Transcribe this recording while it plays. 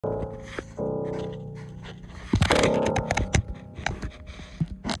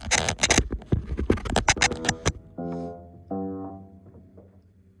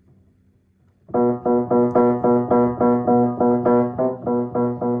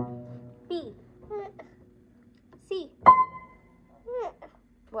B. C.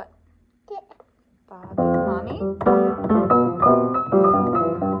 What? Bobby. Mommy?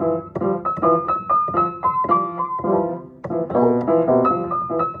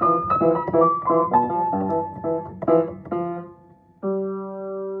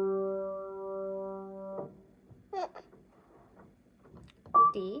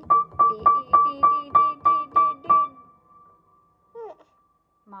 D. D. D. D. D. D. D.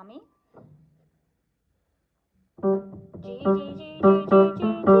 Mommy? G. G. G. G. G. G.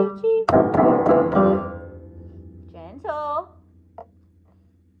 G. Gentle.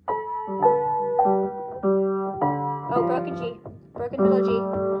 Oh, broken G. Broken middle G.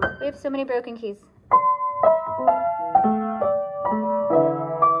 We have so many broken keys.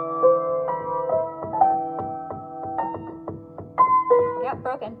 Yep,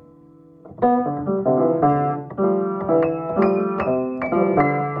 broken.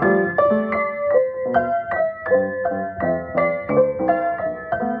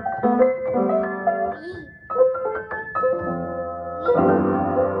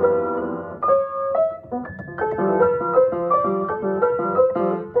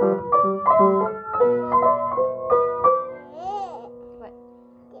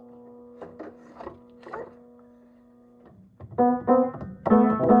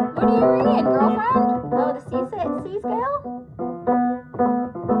 What are you reading, girlfriend? Oh, the C scale?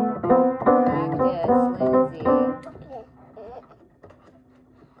 Practice, Lindsay. Okay.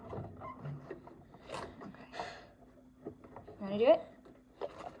 You want to do it?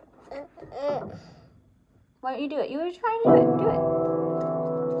 Why don't you do it? You were trying to do it. Do it.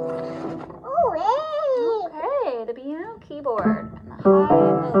 Oh, hey. Okay, the piano keyboard. And the high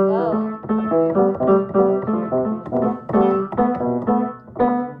and the low.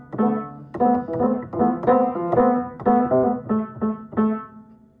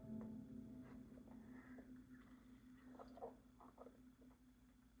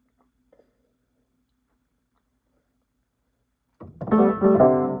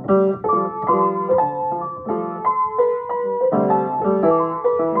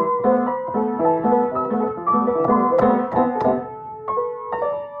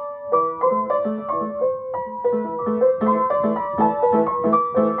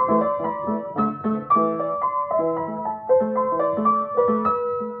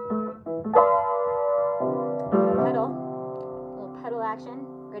 Pedal action.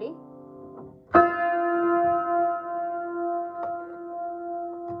 Ready?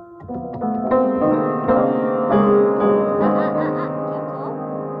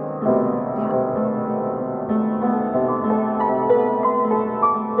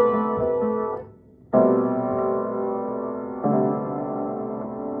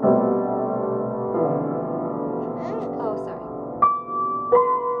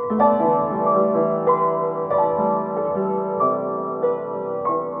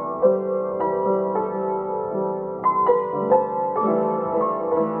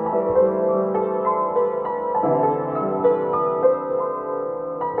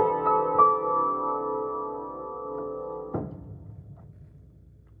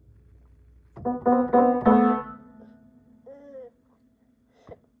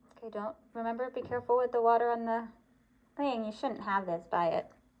 Okay, don't, remember, be careful with the water on the thing. You shouldn't have this by it.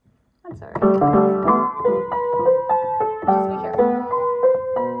 That's alright. Just be careful.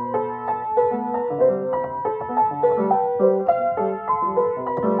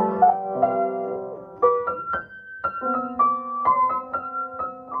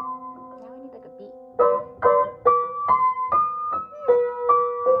 Now we need like a beat.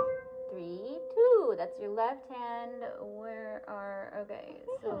 3, 2. That's your left hand. Where are, okay,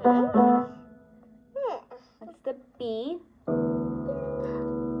 so that's the B.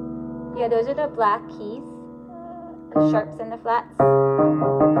 Yeah, those are the black keys. The sharps and the flats.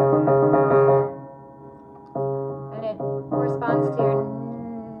 And it corresponds to your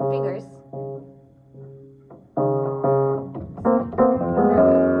fingers.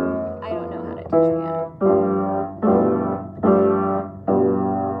 I don't know how to teach piano.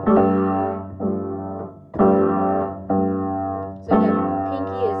 So the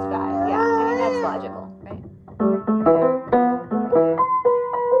pinky is 5. Yeah, I mean that's logical, right?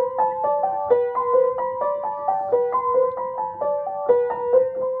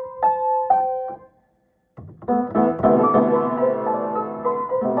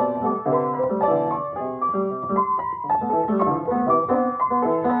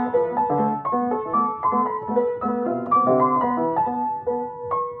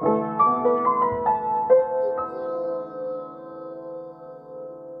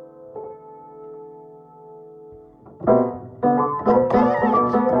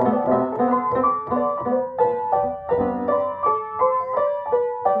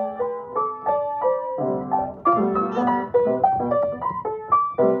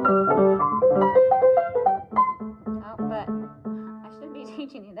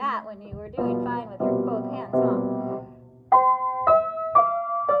 teaching you that when you were doing fine with your both hands, huh?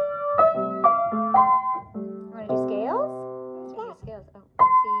 You want to do scales? Let's do scales. Oh, C,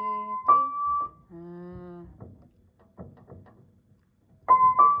 D.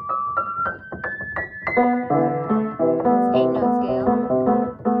 It's 8-note scale,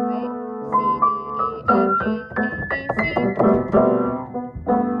 right? C, D, E, F, G, A, B, C.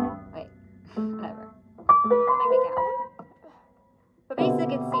 Wait, whatever. Don't make me count. But basic,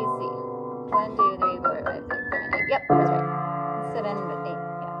 it's C, C. 1, 2, 3, 4, 5, 6, 7, 8. Yep, that's right. 7, but 8.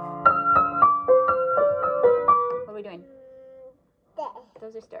 Yeah. What are we doing?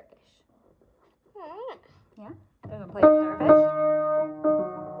 Those are starfish. Yeah? We're gonna play starfish.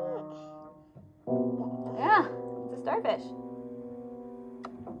 Yeah, it's a starfish.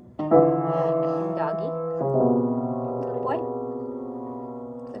 Doggy. Little boy.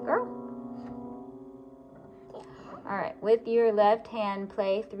 It's a girl. Alright, with your left hand,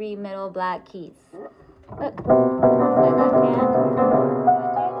 play 3 middle black keys. Look, my left hand. 1,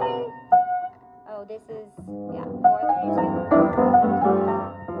 2, 3. Oh, this is, yeah, 4, 3,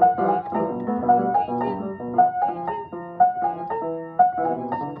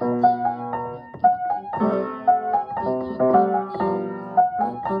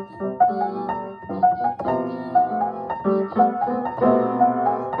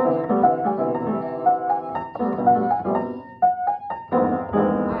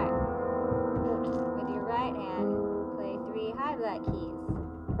 3 high black keys.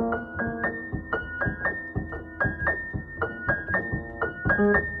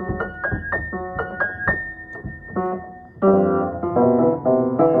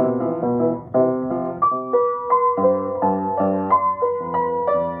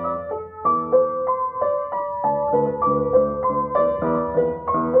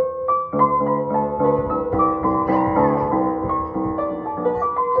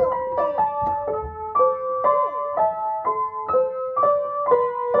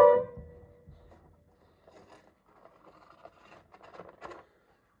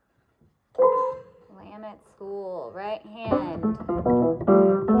 Willamette School, right hand.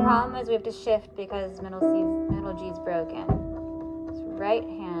 The problem is we have to shift because middle G's broken. So right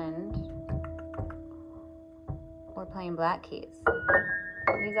hand, we're playing black keys.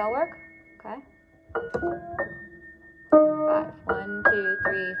 These all work? Okay. 5. 1, 2,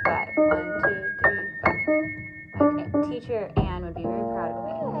 3, 5. 1, 2, 3, 5. My teacher Anne would be very proud of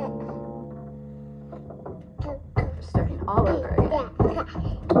me. We're starting all over again.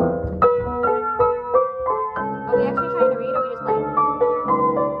 Are we actually trying to read or are we just playing?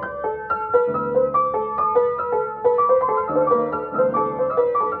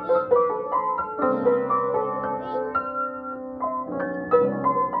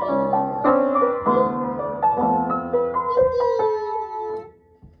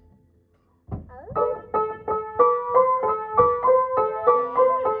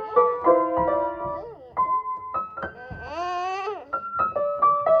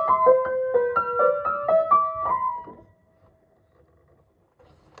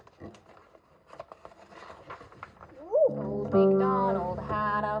 Old MacDonald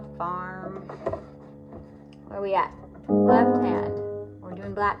had a farm. Where are we at? Left hand. We're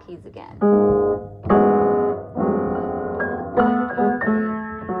doing black keys again. 1, 2, 3.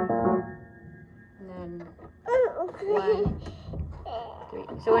 And then 1, 3.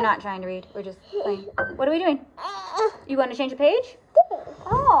 So we're not trying to read. We're just playing. What are we doing? You want to change the page?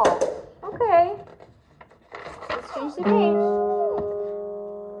 Oh, okay. Let's change the page.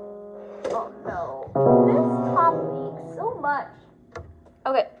 Oh no. This top leaks so much.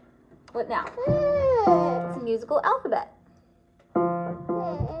 Okay. What now? It's a musical alphabet.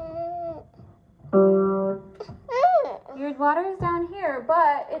 Your water is down here,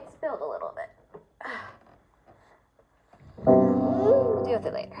 but it's spilled a little bit. We'll deal with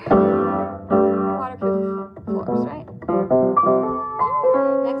it later. Waterproof floors, right?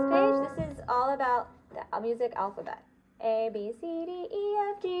 Next page, this is all about the music alphabet. A, B, C, D, E,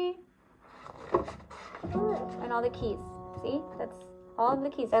 F, G. And all the keys. See? That's all of the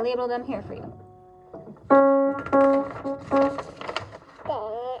keys. I labeled them here for you.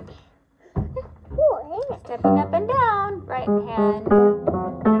 Stepping up and down. Right hand.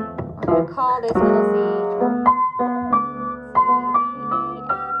 We're going to call this middle C.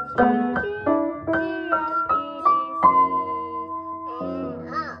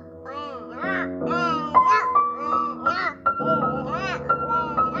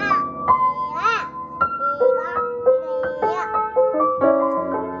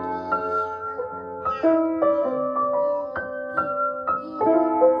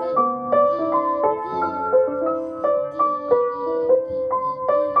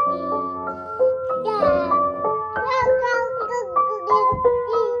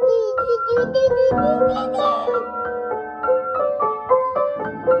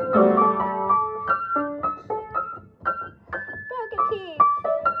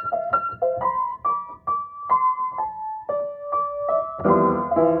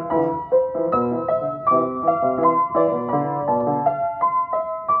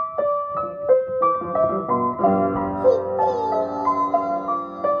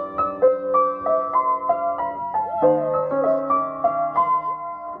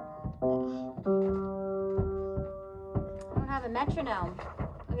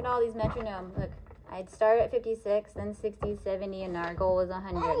 metronome. Look, I'd start at 56, then 60, 70, and our goal was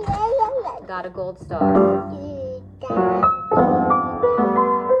 100. Got a gold star. I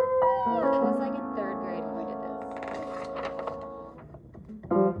was like in 3rd grade when we did this.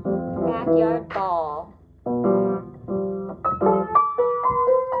 Backyard ball.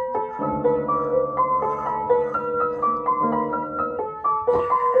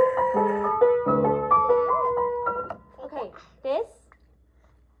 Okay, this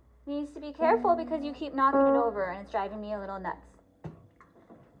needs to be careful because you keep knocking it over and it's driving me a little nuts.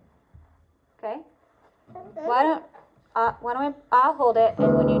 Okay? Why don't I'll hold it,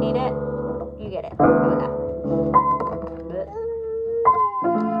 and when you need it, you get it. How about that?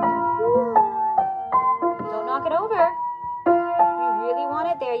 Don't knock it over. If you really want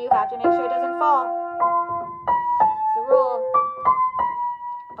it there, you have to make sure it doesn't fall. It's the rule.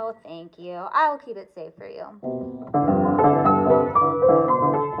 Oh, thank you. I will keep it safe for you.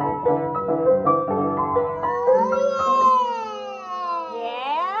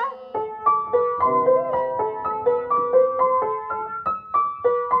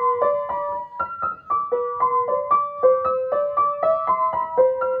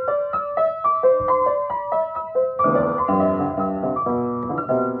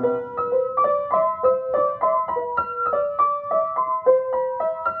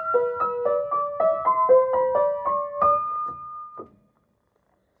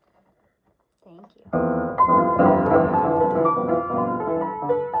 Thank you.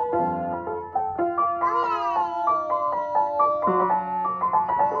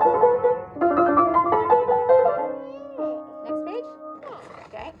 Next page?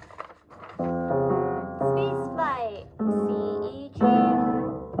 Okay. Space flight. C-E-G.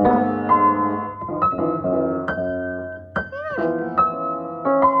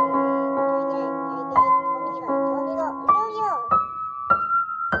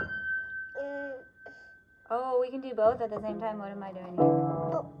 Oh, we can do both at the same time. What am I doing here?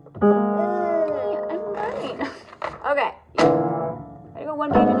 I'm learning. Okay. Gotta go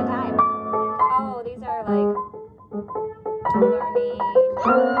one page at a time. Oh, these are like learning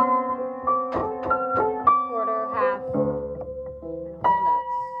quarter, half, and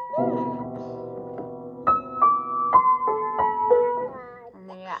whole notes. And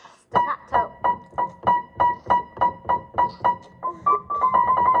then you got staccato.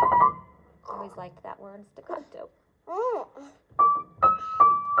 Always liked that word, staccato.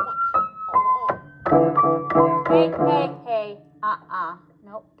 Hey, hey, hey.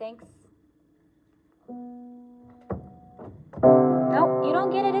 Nope, thanks. Nope, you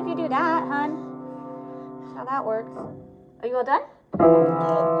don't get it if you do that, hun. That's how that works. Are you all done?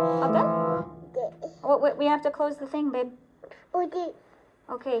 All done? Wait, we have to close the thing, babe.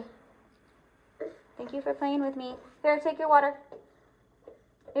 Okay. Thank you for playing with me. Here, take your water.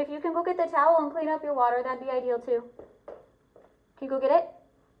 If you can go get the towel and clean up your water, that'd be ideal too. Can you go get it?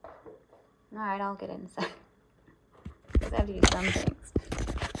 All right, I'll get it inside. I have to do some things.